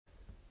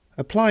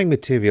Applying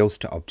materials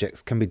to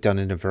objects can be done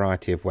in a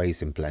variety of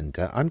ways in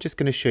Blender. I'm just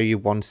going to show you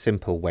one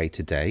simple way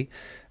today,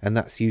 and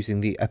that's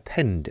using the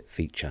Append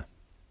feature.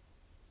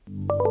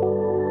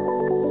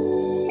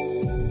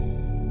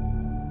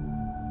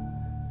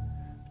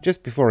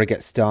 Just before I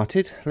get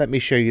started, let me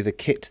show you the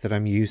kit that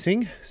I'm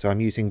using. So I'm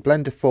using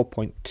Blender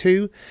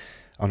 4.2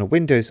 on a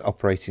Windows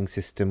operating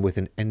system with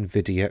an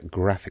NVIDIA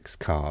graphics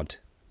card.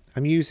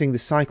 I'm using the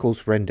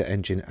Cycles render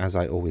engine as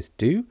I always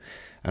do,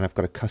 and I've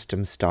got a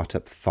custom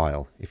startup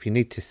file. If you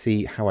need to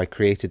see how I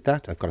created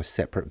that, I've got a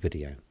separate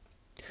video.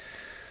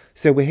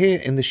 So we're here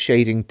in the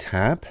shading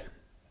tab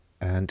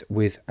and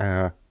with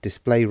our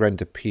display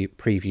render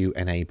preview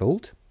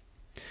enabled.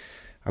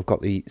 I've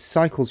got the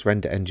Cycles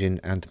render engine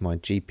and my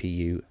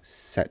GPU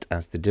set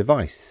as the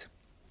device.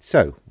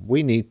 So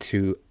we need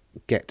to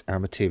get our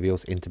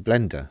materials into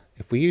Blender.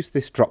 If we use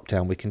this drop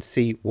down, we can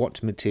see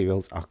what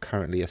materials are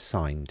currently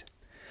assigned.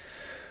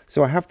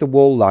 So I have the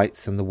wall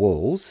lights and the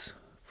walls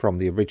from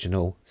the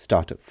original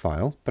startup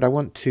file, but I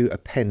want to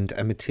append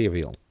a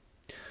material.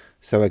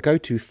 So I go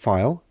to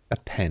File,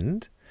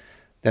 Append,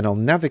 then I'll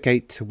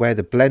navigate to where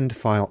the blend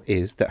file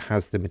is that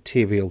has the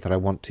material that I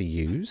want to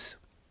use.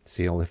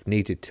 So you'll have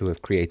needed to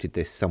have created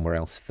this somewhere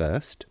else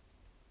first.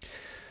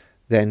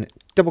 Then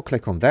double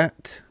click on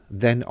that,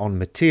 then on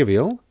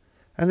Material,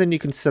 and then you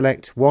can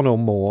select one or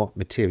more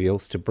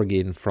materials to bring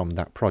in from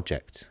that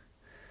project.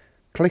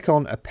 Click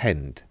on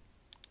Append.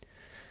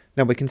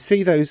 Now we can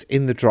see those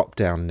in the drop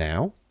down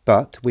now,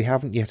 but we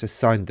haven't yet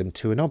assigned them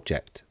to an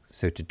object.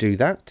 So to do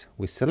that,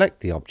 we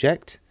select the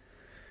object,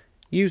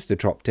 use the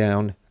drop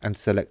down and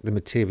select the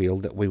material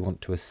that we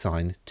want to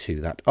assign to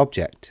that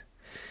object.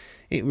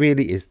 It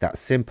really is that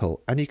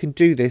simple, and you can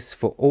do this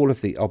for all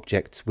of the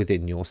objects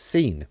within your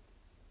scene.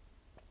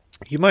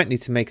 You might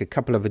need to make a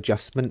couple of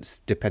adjustments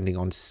depending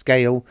on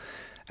scale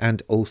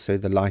and also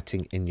the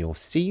lighting in your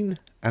scene,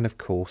 and of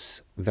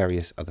course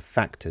various other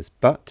factors,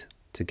 but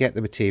to get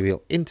the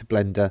material into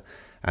Blender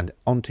and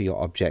onto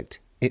your object,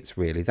 it's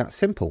really that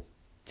simple.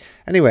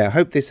 Anyway, I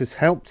hope this has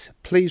helped.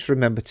 Please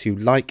remember to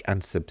like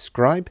and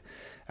subscribe,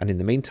 and in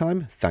the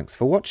meantime, thanks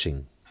for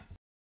watching.